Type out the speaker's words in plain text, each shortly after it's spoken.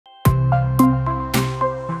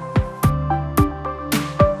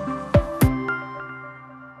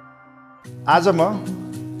आज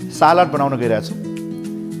म सालाड बनाउन गइरहेको छु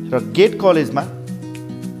र गेट कलेजमा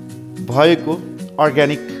भएको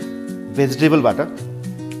अर्ग्यानिक भेजिटेबलबाट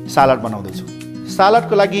सालाड बनाउँदै छु।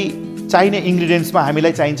 सालाडको लागि चाहिने इन्ग्रेडियन्ट्समा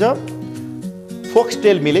हामीलाई चाहिन्छ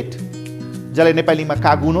फोक्सटेल मिलेट, जसलाई नेपालीमा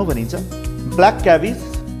कागुनो भनिन्छ, ब्ल्याक क्याबेज,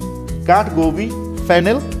 गाँठ गोबी,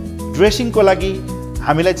 फेनेल। ड्रेसिङको लागि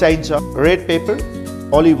हामीलाई चाहिन्छ red pepper,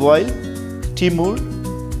 olive oil, टिमुर,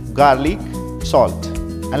 garlic, salt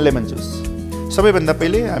and lemon juice. सबैभन्दा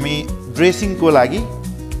पहिले हामी ड्रेसिङको लागि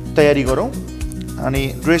तयारी गरौँ। अनि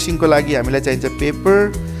ड्रेसिङको लागि हामीलाई चाहिन्छ पेपर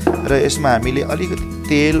र यसमा हामीले अलिकति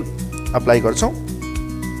तेल अप्लाई गर्छौँ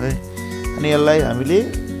है। अनि यसलाई हामीले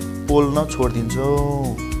पोल्न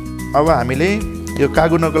छोडिदिन्छौँ। अब हामीले यो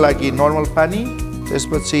कागुनोको लागि नर्मल पानी,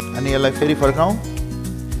 त्यसपछि अनि यसलाई फेरि फर्काउँ।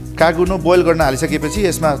 कागुनो बोइल गर्न हालिसकेपछि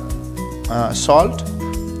यसमा सल्ट,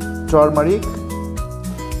 टर्मरिक,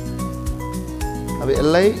 अब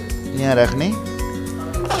यसलाई यहाँ राख्ने,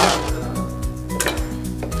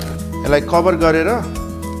 यसलाई कभर गरेर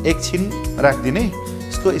एकछिन राखिदिने।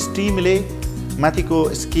 यसको स्टिमले माथिको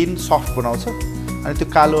स्किन सफ्ट बनाउँछ अनि त्यो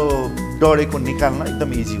कालो डढेको निकाल्न एकदम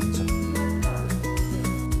इजी हुन्छ।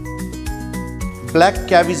 ब्ल्याक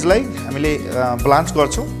क्याबेजलाई हामीले ब्लान्च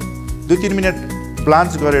गर्छौँ। 2-3 मिनट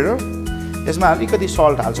ब्लान्च गरेर यसमा अलिकति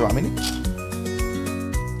सल्ट हाल्छौँ हामीले।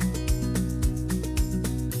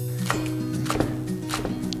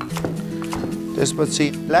 त्यसपछि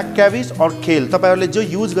ब्ल्याक क्याबेज और केल तपाईहरुले जो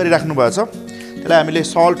युज गरिराख्नु भएको छ त्यसलाई हामीले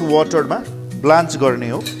सल्ट वाटरमा ब्लान्च गर्ने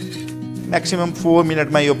हो। म्याक्सिमम 4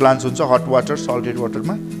 मिनटमा यो ब्लान्च हुन्छ हट वाटर, सल्टेड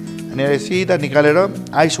वाटरमा। अनि सिधा निकालेर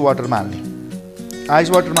आइस वाटरमा हाल्ने। आइस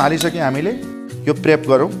वाटरमा हालिसके हामीले यो प्रेप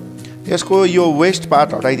गरौँ। यसको यो वेस्ट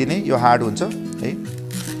पार्ट हटाइदिने, यो हार्ड हुन्छ है।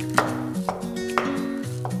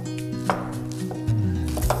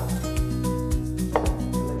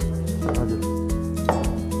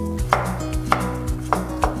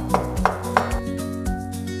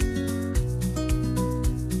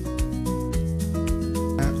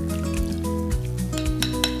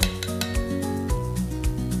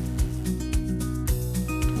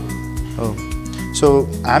 सो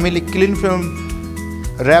हामीले क्लिन फिल्म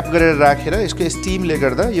ऱ्याप गरेर राखेर यसको स्टिमले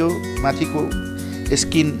गर्दा यो माथिको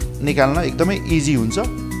स्किन निकाल्न एकदमै इजी हुन्छ।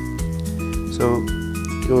 सो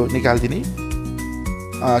यो निकाल्दिने।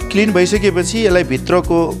 क्लिन भइसकेपछि यसलाई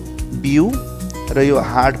भित्रको बिउ र यो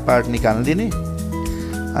हार्ड पार्ट निकाल्न दिने।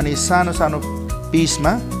 अनि सानो सानो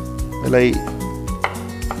पिसमा यसलाई,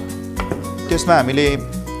 त्यसमा हामीले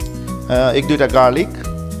 1-2टा गार्लिक,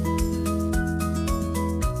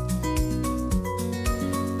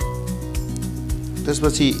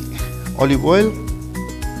 त्यसपछि ओलिभ ओइल,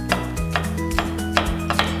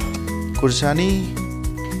 खुर्सानी,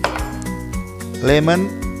 लेमन,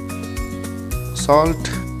 सल्ट,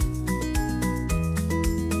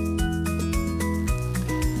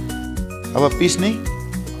 अब पिस्ने।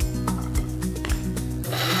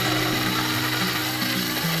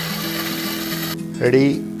 रेडी।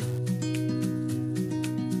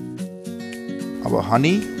 अब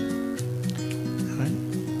हनी,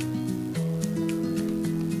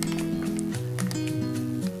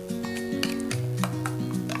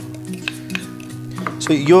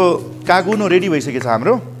 सो यो कागुनो रेडी भइसकेछ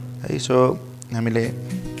हाम्रो है। सो हामीले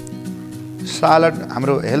सालाड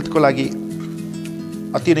हाम्रो हेल्थको लागि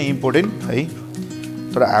अति नै इम्पोर्टेन्ट है।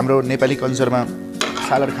 तर हाम्रो नेपाली कल्चरमा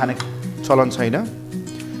सालाड खाने चलन छैन।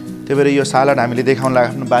 त्यही भएर यो सालाड हामीले देखाउनलाई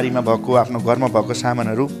आफ्नो बारीमा भएको, आफ्नो घरमा भएको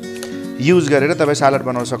सामानहरू युज गरेर तपाईँ सालाड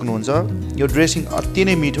बनाउन सक्नुहुन्छ। यो ड्रेसिङ अति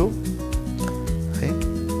नै मिठो है।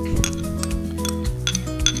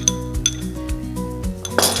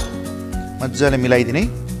 मजाले मिलाइदिने।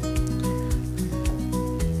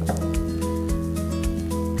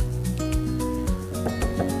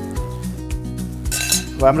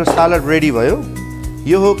 अब हाम्रो सालाड रेडी भयो।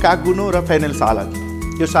 यो हो कागुनो र फेनेल सालाड।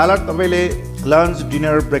 यो सालाड तपाईँले लन्च,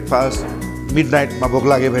 डिनर, ब्रेकफास्ट, मिडनाइटमा भोक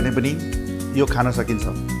लाग्यो भने पनि यो खान सकिन्छ।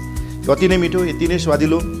 यो अति नै मिठो, यति नै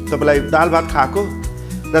स्वादिलो। तपाईँलाई दाल भात खाएको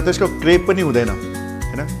र त्यसको क्रेभ पनि हुँदैन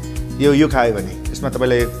हैन। यो खायो भने यसमा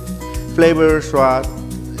तपाईँलाई फ्लेभर, स्वाद,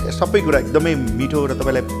 सबै कुरा एकदमै मिठो र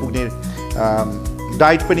तपाईँलाई पुग्ने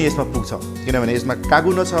डाइट पनि यसमा पुग्छ। किनभने यसमा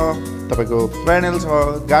कागुनो छ, तपाईँको फेनेल छ,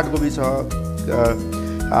 गाँठ गोबी छ,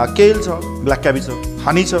 केल छ, ब्ल्याक क्याबेज छ,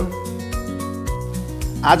 हनी छ।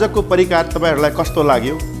 आजको परिकार तपाईँहरूलाई कस्तो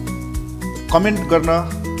लाग्यो कमेन्ट गर्न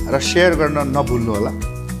र सेयर गर्न नभुल्नुहोला।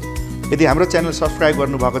 यदि हाम्रो च्यानल सब्स्क्राइब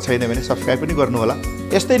गर्नुभएको छैन भने सब्स्क्राइब पनि गर्नुहोला।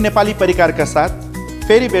 यस्तै नेपाली परिकारका साथ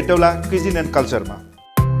फेरि भेटौँला क्विजिन एन्ड कल्चरमा।